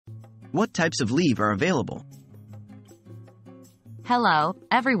What types of leave are available? Hello,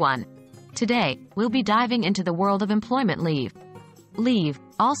 everyone. Today, we'll be diving into the world of employment leave. Leave,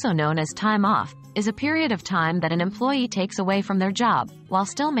 also known as time off, is a period of time that an employee takes away from their job while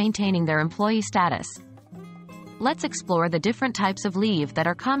still maintaining their employee status. Let's explore the different types of leave that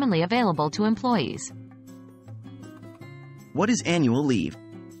are commonly available to employees. What is annual leave?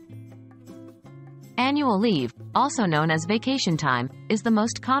 Annual leave, also known as vacation time, is the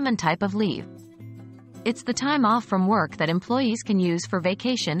most common type of leave. It's the time off from work that employees can use for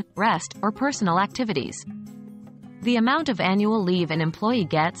vacation, rest, or personal activities. The amount of annual leave an employee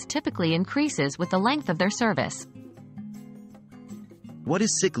gets typically increases with the length of their service. What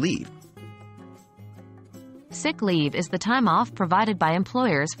is sick leave? Sick leave is the time off provided by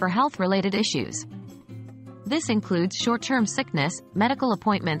employers for health-related issues. This includes short-term sickness, medical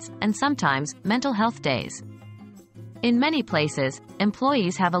appointments, and sometimes mental health days. In many places,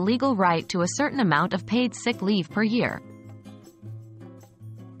 employees have a legal right to a certain amount of paid sick leave per year.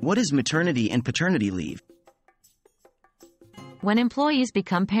 What is maternity and paternity leave? When employees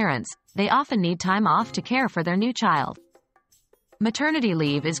become parents, they often need time off to care for their new child. Maternity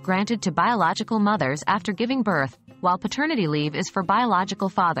leave is granted to biological mothers after giving birth, while paternity leave is for biological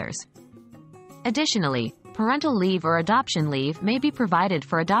fathers. Additionally, parental leave or adoption leave may be provided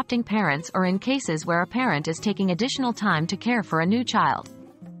for adopting parents or in cases where a parent is taking additional time to care for a new child.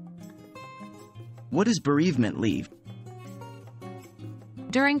 What is bereavement leave?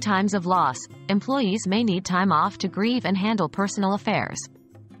 During times of loss, employees may need time off to grieve and handle personal affairs.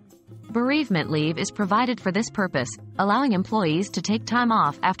 Bereavement leave is provided for this purpose, allowing employees to take time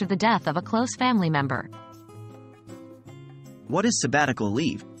off after the death of a close family member. What is sabbatical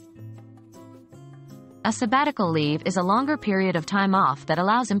leave? A sabbatical leave is a longer period of time off that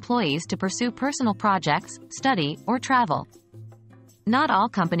allows employees to pursue personal projects, study, or travel. Not all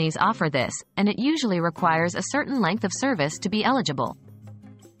companies offer this, and it usually requires a certain length of service to be eligible.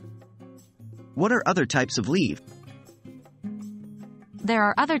 What are other types of leave? There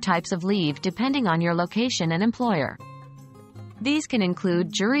are other types of leave depending on your location and employer. These can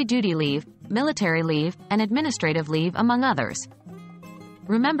include jury duty leave, military leave, and administrative leave, among others.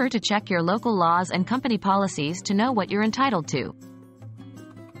 Remember to check your local laws and company policies to know what you're entitled to.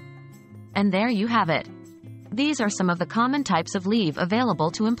 And there you have it. These are some of the common types of leave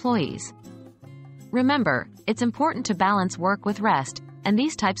available to employees. Remember, it's important to balance work with rest, and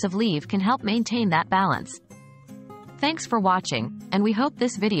these types of leave can help maintain that balance. Thanks for watching, and we hope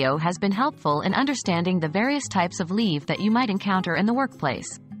this video has been helpful in understanding the various types of leave that you might encounter in the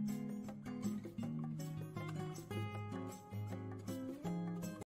workplace.